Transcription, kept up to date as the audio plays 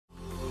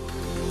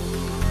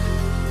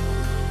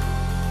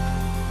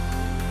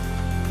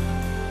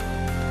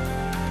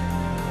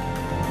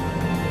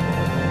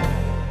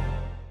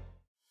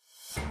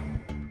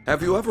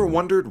Have you ever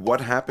wondered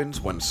what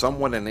happens when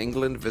someone in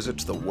England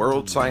visits the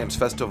World Science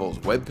Festival's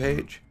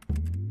webpage?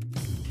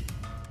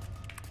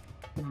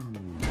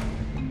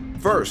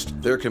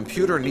 First, their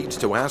computer needs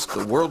to ask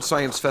the World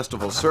Science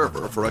Festival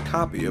server for a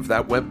copy of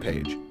that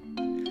webpage.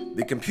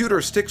 The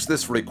computer sticks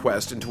this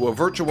request into a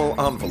virtual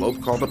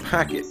envelope called a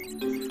packet,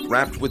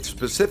 wrapped with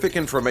specific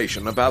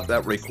information about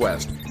that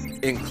request,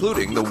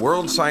 including the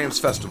World Science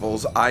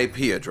Festival's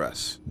IP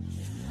address.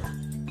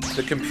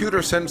 The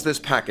computer sends this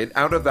packet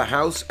out of the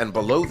house and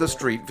below the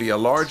street via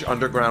large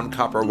underground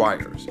copper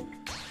wires.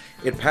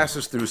 It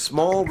passes through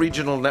small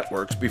regional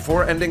networks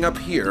before ending up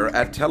here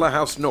at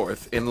Telehouse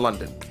North in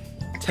London.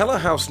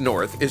 Telehouse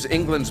North is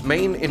England's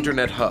main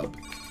internet hub.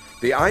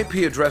 The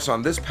IP address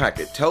on this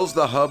packet tells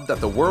the hub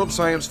that the World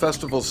Science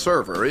Festival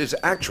server is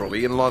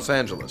actually in Los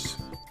Angeles.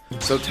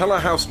 So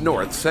Telehouse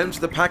North sends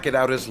the packet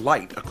out as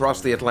light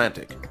across the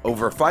Atlantic,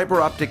 over fiber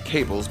optic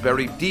cables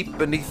buried deep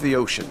beneath the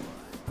ocean.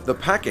 The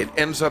packet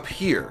ends up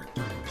here,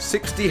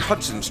 60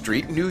 Hudson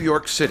Street, New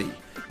York City,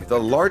 the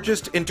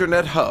largest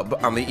internet hub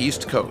on the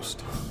East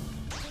Coast.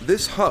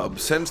 This hub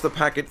sends the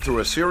packet through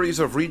a series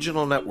of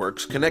regional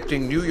networks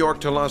connecting New York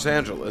to Los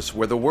Angeles,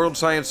 where the World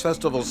Science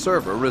Festival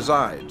server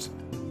resides.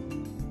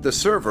 The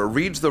server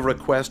reads the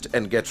request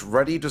and gets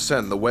ready to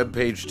send the web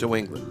page to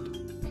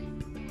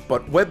England.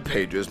 But web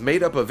pages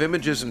made up of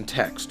images and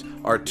text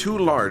are too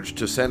large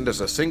to send as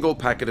a single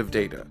packet of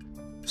data.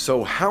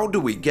 So how do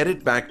we get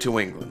it back to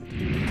England?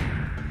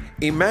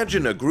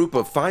 Imagine a group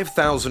of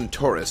 5,000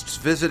 tourists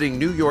visiting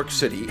New York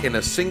City in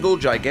a single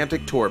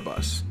gigantic tour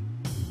bus.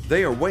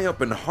 They are way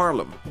up in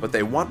Harlem, but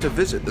they want to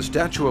visit the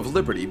Statue of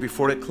Liberty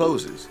before it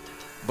closes.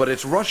 But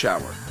it's rush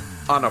hour,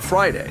 on a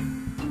Friday.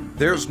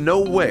 There's no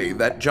way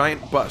that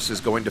giant bus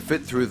is going to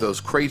fit through those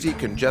crazy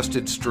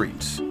congested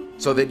streets.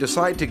 So they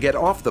decide to get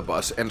off the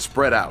bus and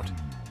spread out.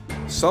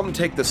 Some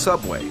take the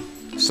subway,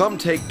 some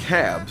take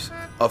cabs,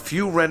 a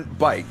few rent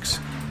bikes,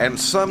 and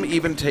some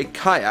even take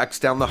kayaks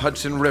down the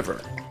Hudson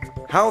River.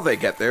 How they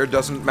get there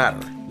doesn't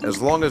matter,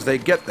 as long as they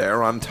get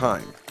there on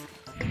time.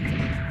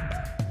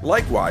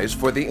 Likewise,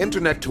 for the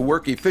internet to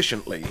work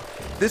efficiently,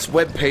 this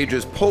web page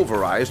is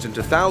pulverized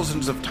into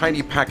thousands of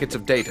tiny packets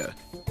of data,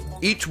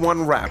 each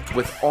one wrapped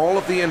with all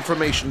of the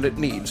information it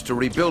needs to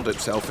rebuild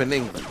itself in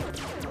England.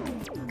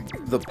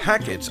 The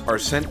packets are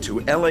sent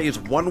to LA's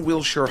One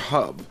Wilshire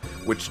hub,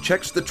 which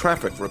checks the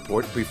traffic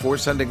report before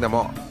sending them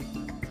off.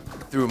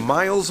 Through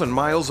miles and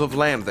miles of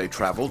land they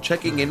travel,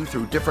 checking in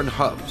through different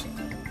hubs.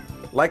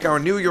 Like our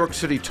New York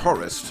City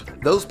tourists,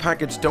 those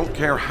packets don't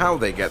care how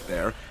they get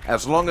there,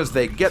 as long as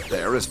they get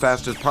there as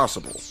fast as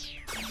possible.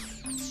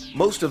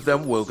 Most of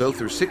them will go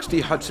through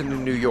 60 Hudson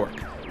in New York,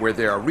 where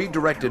they are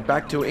redirected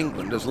back to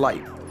England as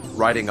light,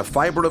 riding a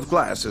fiber of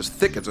glass as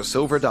thick as a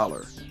silver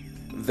dollar.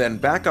 Then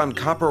back on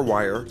copper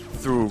wire,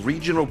 through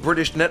regional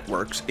British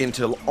networks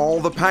until all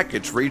the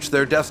packets reach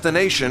their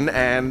destination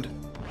and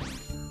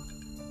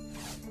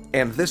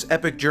this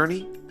epic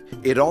journey,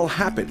 it all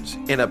happens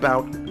in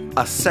about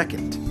a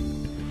second,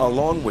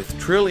 along with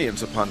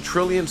trillions upon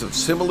trillions of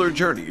similar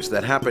journeys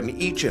that happen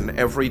each and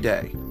every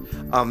day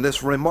on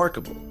this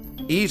remarkable,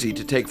 easy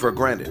to take for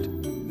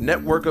granted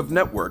network of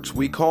networks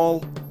we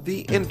call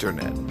the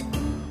Internet.